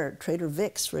dinner at Trader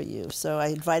Vic's for you. So I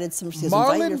invited some friends.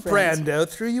 Marlon Brando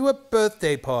threw you a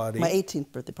birthday party. My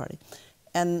 18th birthday party.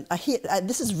 And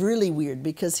this is really weird,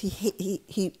 because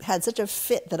he had such a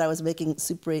fit that I was making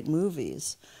Super 8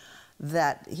 movies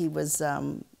that he was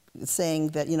saying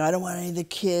that, I don't want any of the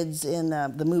kids in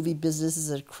the movie business. This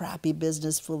is a crappy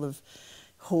business full of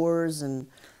whores and...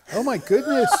 Oh, my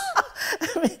goodness.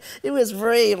 I mean, it was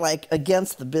very,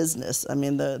 against the business. I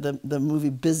mean, the movie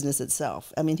business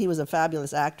itself. I mean, he was a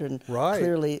fabulous actor and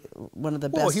clearly one of the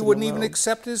best. Well, he wouldn't even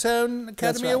accept his own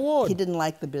Academy Award. He didn't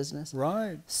like the business.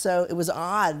 Right. So it was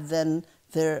odd then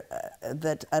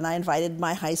and I invited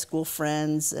my high school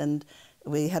friends, and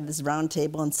we had this round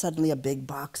table, and suddenly a big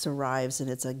box arrives, and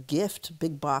it's a gift,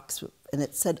 big box, and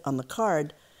it said on the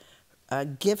card, a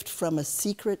gift from a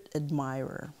secret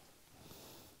admirer.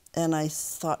 And I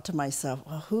thought to myself,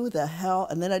 well, who the hell?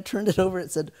 And then I turned it over,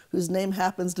 it said, whose name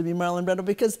happens to be Marlon Brando,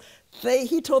 because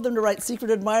he told them to write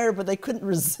secret admirer, but they couldn't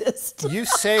resist. You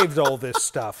saved all this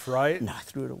stuff, right? No, I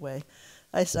threw it away.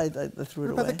 I threw it away.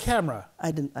 What about the camera?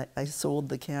 I sold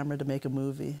the camera to make a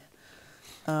movie.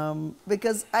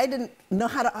 Because I didn't know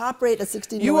how to operate a 16mm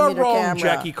camera. You are wrong,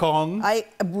 Jackie Kong. I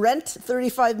rent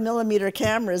 35mm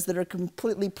cameras that are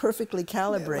completely perfectly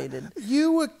calibrated.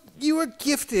 You were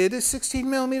gifted a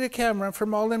 16mm camera from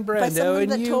Marlon Brando, by someone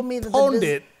and that you told me that pawned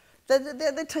it.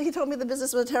 He told me the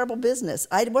business was a terrible business.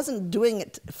 I wasn't doing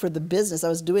it for the business. I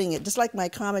was doing it just like my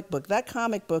comic book. That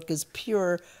comic book is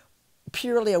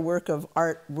purely a work of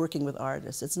art, working with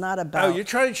artists. It's not about... Oh, you're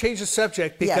trying to change the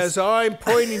subject because I'm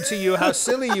pointing to you how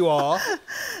silly you are.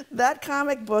 That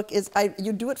comic book is,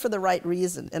 you do it for the right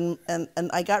reason. And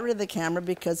I got rid of the camera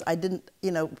because I didn't,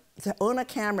 to own a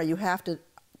camera, you have to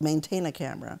maintain a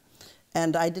camera.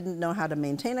 And I didn't know how to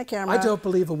maintain a camera. I don't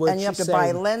believe a word And you have to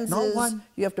buy lenses. Not one.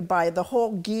 You have to buy the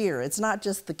whole gear. It's not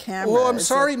just the camera. Well, I'm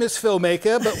sorry, Miss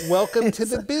Filmmaker, but welcome to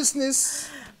the business.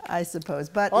 I suppose.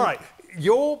 But all right,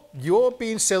 you're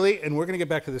being silly, and we're going to get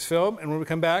back to this film. And when we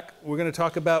come back, we're going to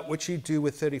talk about what you do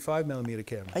with 35mm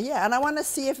camera. Yeah, and I want to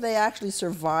see if they actually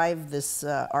survive this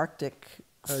Arctic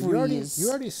freeze. You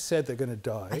already said they're going to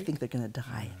die. I think they're going to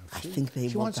die. I think they will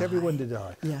die. She wants everyone to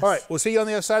die. Yes. All right, we'll see you on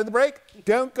the other side of the break.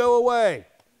 Don't go away.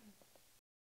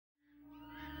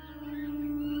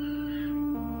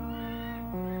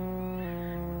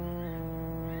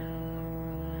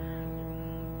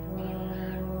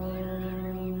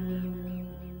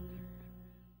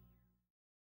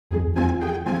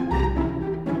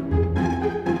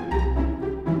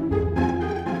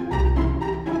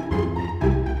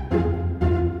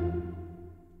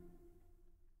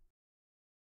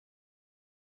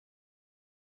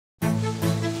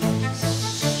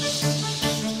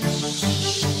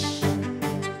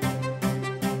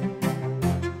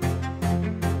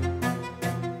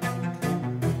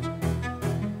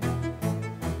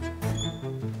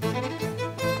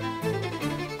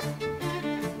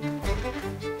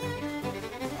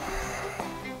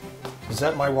 Is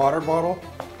that my water bottle?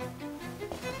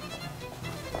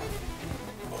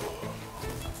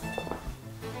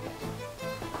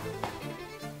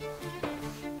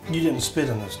 You didn't spit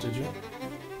in this, did you?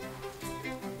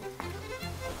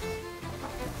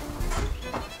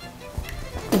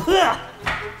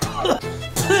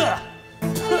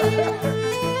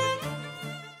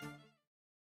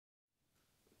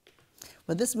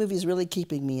 Well, this movie is really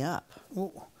keeping me up.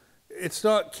 Well, it's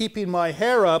not keeping my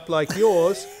hair up like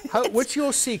yours. What's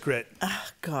your secret? Oh,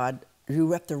 God,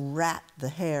 you have to rat the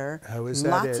hair. How is that?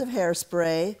 Lots of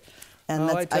hairspray. And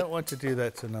I don't want to do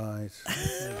that tonight.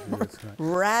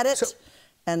 Rat it,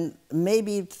 and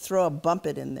maybe throw a bump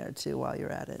it in there too while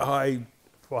you're at it. I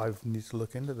need to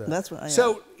look into that. That's what I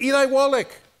So, Eli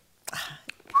Wallach.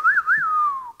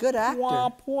 Good actor.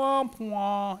 Womp, womp,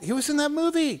 womp. He was in that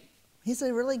movie. He's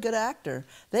a really good actor.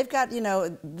 They've got,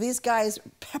 these guys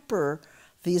pepper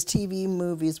these TV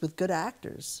movies with good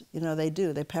actors. They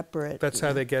do. They pepper it. That's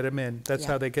how they get them in. That's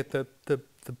how they get the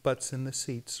butts in the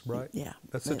seats, right? Yeah.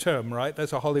 That's the term, right?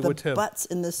 That's a Hollywood term. Butts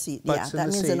in the seat. Butts that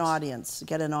means seats. an audience.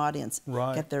 Get an audience.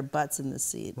 Right. Get their butts in the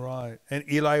seat. Right. And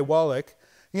Eli Wallach,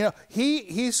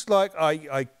 he's like,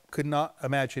 I could not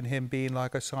imagine him being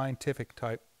like a scientific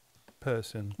type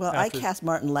person. Well, I cast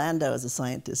Martin Landau as a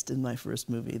scientist in my first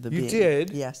movie, The Being. You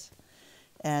did? Yes.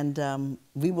 And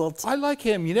we will. I like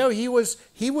him. You know, he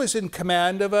was in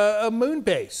command of a moon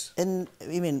base. And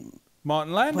you mean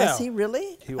Martin Landau. was he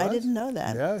really? He was. I didn't know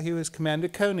that. Yeah, he was Commander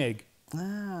Koenig. Ah,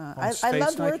 On I Space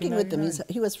loved working with him. 1999.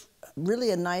 He was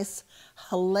really a nice,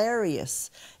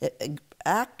 hilarious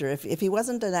actor. If he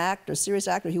wasn't an actor, serious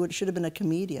actor, he should have been a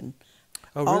comedian.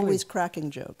 Oh, really? Always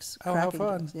cracking jokes. Oh, how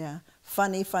fun. Jokes, yeah.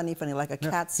 Funny, like a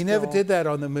cat's He never skull. did that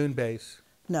on the moon base.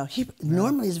 No, he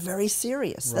normally is very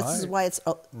serious. Right. That's why it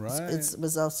Right.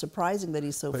 was surprising that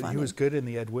he's so But funny. he was good in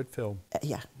the Ed Wood film.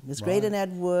 Yeah, he was great in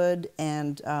Ed Wood,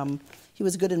 and he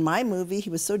was good in my movie. He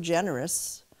was so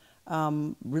generous,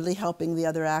 really helping the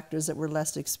other actors that were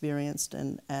less experienced.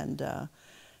 But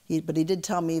he did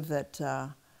tell me that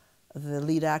the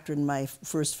lead actor in my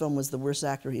first film was the worst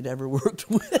actor he'd ever worked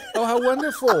with. Oh, how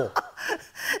wonderful!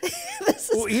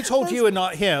 Well, he told you and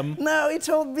not him. No, he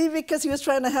told me because he was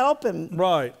trying to help him.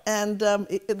 Right. And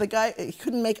the guy he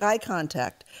couldn't make eye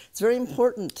contact. It's very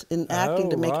important in acting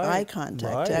to make eye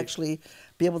contact, to actually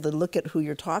be able to look at who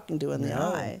you're talking to in the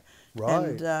eye.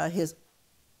 Right. And his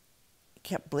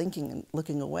kept blinking and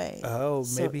looking away. Oh,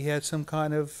 So maybe he had some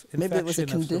kind of infection. maybe it was a of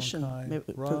some condition. kind. Maybe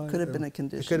it Right. could have been a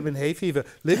condition. It could have been hay fever.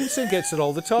 Livingston gets it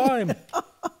all the time.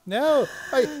 No,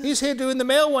 he's here doing the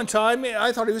mail one time.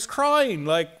 I thought he was crying.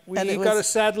 Like, he got a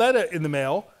sad letter in the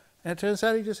mail, and it turns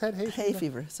out he just had hay fever. Hay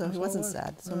fever, so he wasn't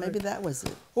sad. So maybe that was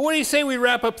it. Well, what do you say we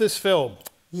wrap up this film?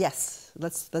 Yes,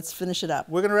 let's finish it up.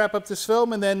 We're going to wrap up this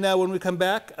film, and then when we come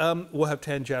back, we'll have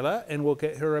Tangela, and we'll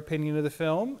get her opinion of the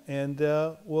film, and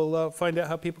we'll find out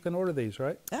how people can order these,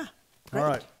 right? Yeah, great. All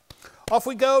right. Off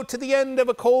we go to the end of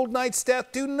A Cold Night's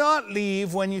Death. Do not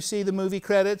leave when you see the movie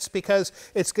credits, because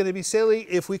it's going to be silly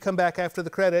if we come back after the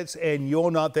credits and you're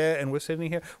not there and we're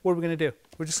sitting here. What are we going to do?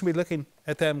 We're just going to be looking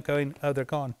at them going, oh, they're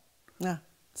gone. Yeah,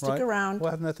 stick Right? around.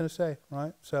 We'll have nothing to say,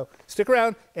 right? So stick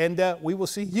around, and we will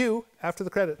see you after the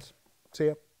credits. See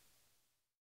ya.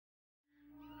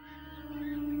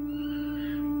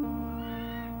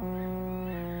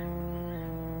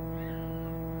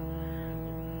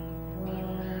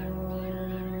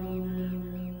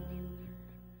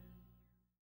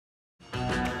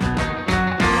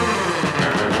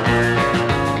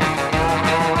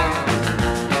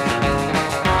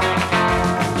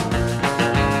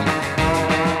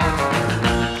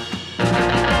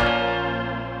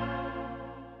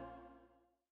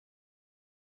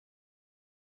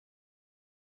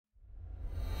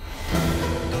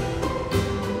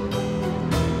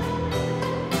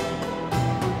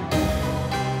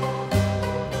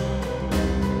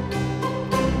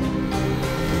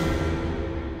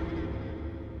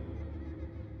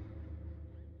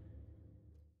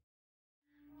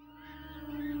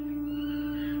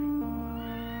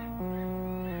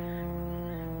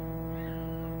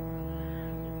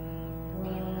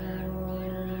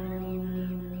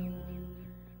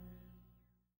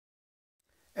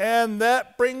 And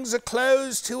that brings a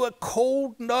close to A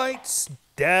Cold Night's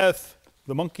Death.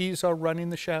 The monkeys are running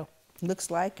the show.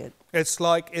 Looks like it. It's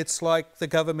like the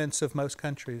governments of most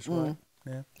countries, right?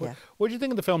 Yeah. Yeah. What did you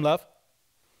think of the film, love?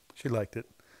 She liked it.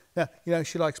 Yeah, you know,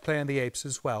 she likes Planet of the Apes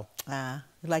as well. Ah,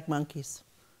 you like monkeys.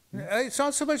 It's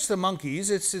not so much the monkeys,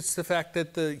 it's the fact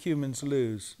that the humans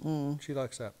lose. She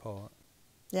likes that part.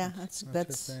 Yeah, That's her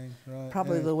that's thing, right,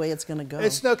 probably yeah. the way it's going to go.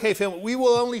 It's an okay film. We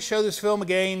will only show this film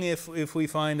again if we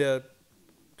find a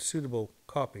suitable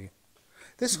copy.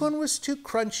 This one was too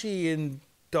crunchy and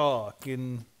dark,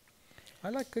 and I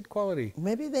like good quality.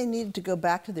 Maybe they needed to go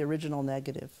back to the original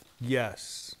negative.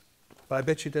 Yes. But I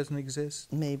bet you it doesn't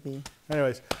exist. Maybe.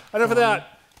 Anyways, enough of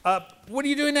that. What are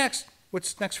you doing next?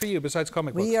 What's next for you besides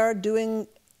comic books? We are doing,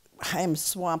 I am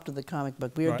swamped with the comic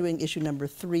book. We are Right. doing issue number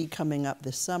 3 coming up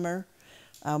this summer.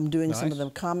 I'm doing some of Nice. the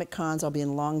Comic Cons. I'll be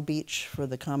in Long Beach for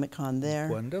the Comic Con there.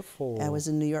 Wonderful. I was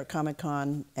in New York Comic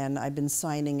Con, and I've been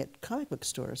signing at comic book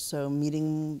stores, so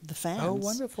meeting the fans. Oh,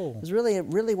 wonderful. It was really,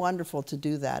 really wonderful to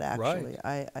do that, actually.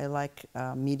 Right. I like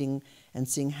meeting and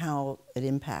seeing how it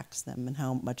impacts them and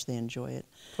how much they enjoy it.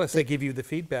 Plus, they give you the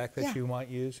feedback that Yeah. you might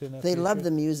use in a They love future.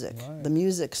 the music. Right. The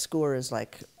music score is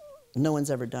like no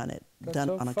one's ever done it, That's done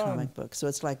so on a fun. comic book. So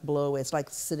it's like blow away. It's like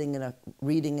sitting in a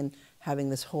reading and having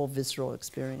this whole visceral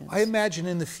experience. I imagine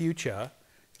in the future,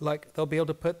 like they'll be able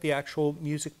to put the actual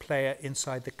music player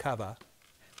inside the cover.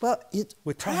 Well,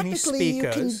 With tiny practically you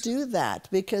can speakers. do that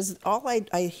because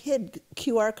I hid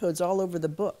QR codes all over the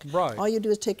book. Right. All you do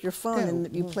is take your phone Yeah,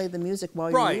 and you play the music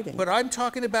while you're Right, reading. but I'm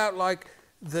talking about like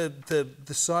the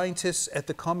scientists at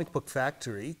the comic book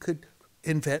factory could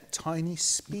invent tiny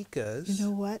speakers. You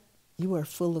know what? You are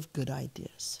full of good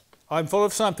ideas. I'm full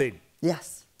of something.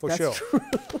 Yes. For That's sure. true.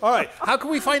 All right. How can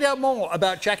we find out more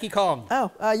about Jackie Kong?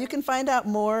 You can find out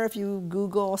more if you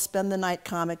Google Spend the Night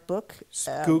comic book.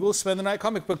 Google Spend the Night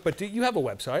comic book. But you have a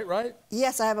website, right?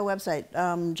 Yes, I have a website,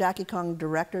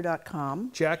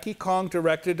 JackieKongDirector.com.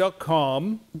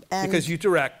 JackieKongDirector.com. Because you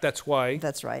direct, that's why.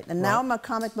 That's right. And now I'm a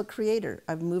comic book creator.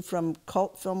 I've moved from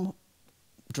cult film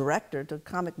director to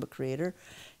comic book creator.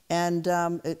 And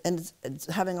it's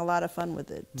having a lot of fun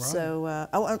with it. Right. So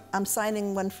I'm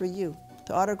signing one for you.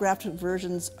 The autographed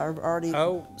versions are already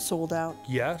sold out.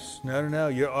 Yes. No.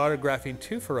 You're autographing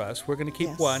 2 for us. We're going to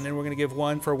keep one, and we're going to give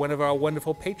one for one of our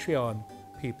wonderful Patreon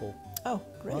people. Oh,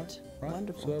 great. Right.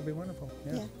 Wonderful. So that'll be wonderful.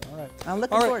 Yeah. All right. I'm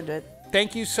looking forward to it.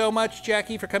 Thank you so much,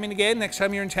 Jackie, for coming again. Next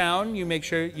time you're in town, you make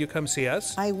sure you come see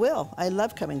us. I will. I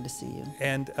love coming to see you.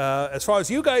 And as far as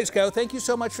you guys go, thank you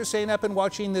so much for staying up and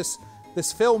watching this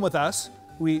film with us.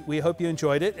 We hope you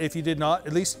enjoyed it. If you did not,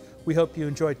 at least we hope you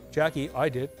enjoyed Jackie. I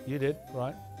did. You did,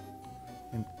 right?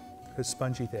 And her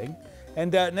spongy thing.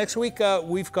 And next week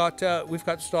we've got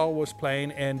Star Wars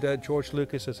playing and George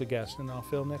Lucas as a guest in our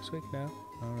film next week. No?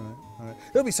 All right.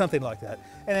 It'll be something like that.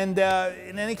 And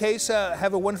in any case,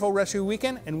 have a wonderful rest of your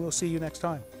weekend, and we'll see you next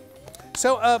time.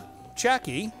 So,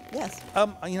 Jackie. Yes.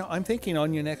 I'm thinking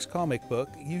on your next comic book,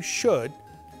 you should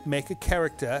make a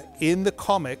character in the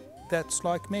comic that's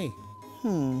like me.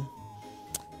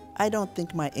 I don't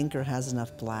think my inker has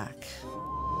enough black.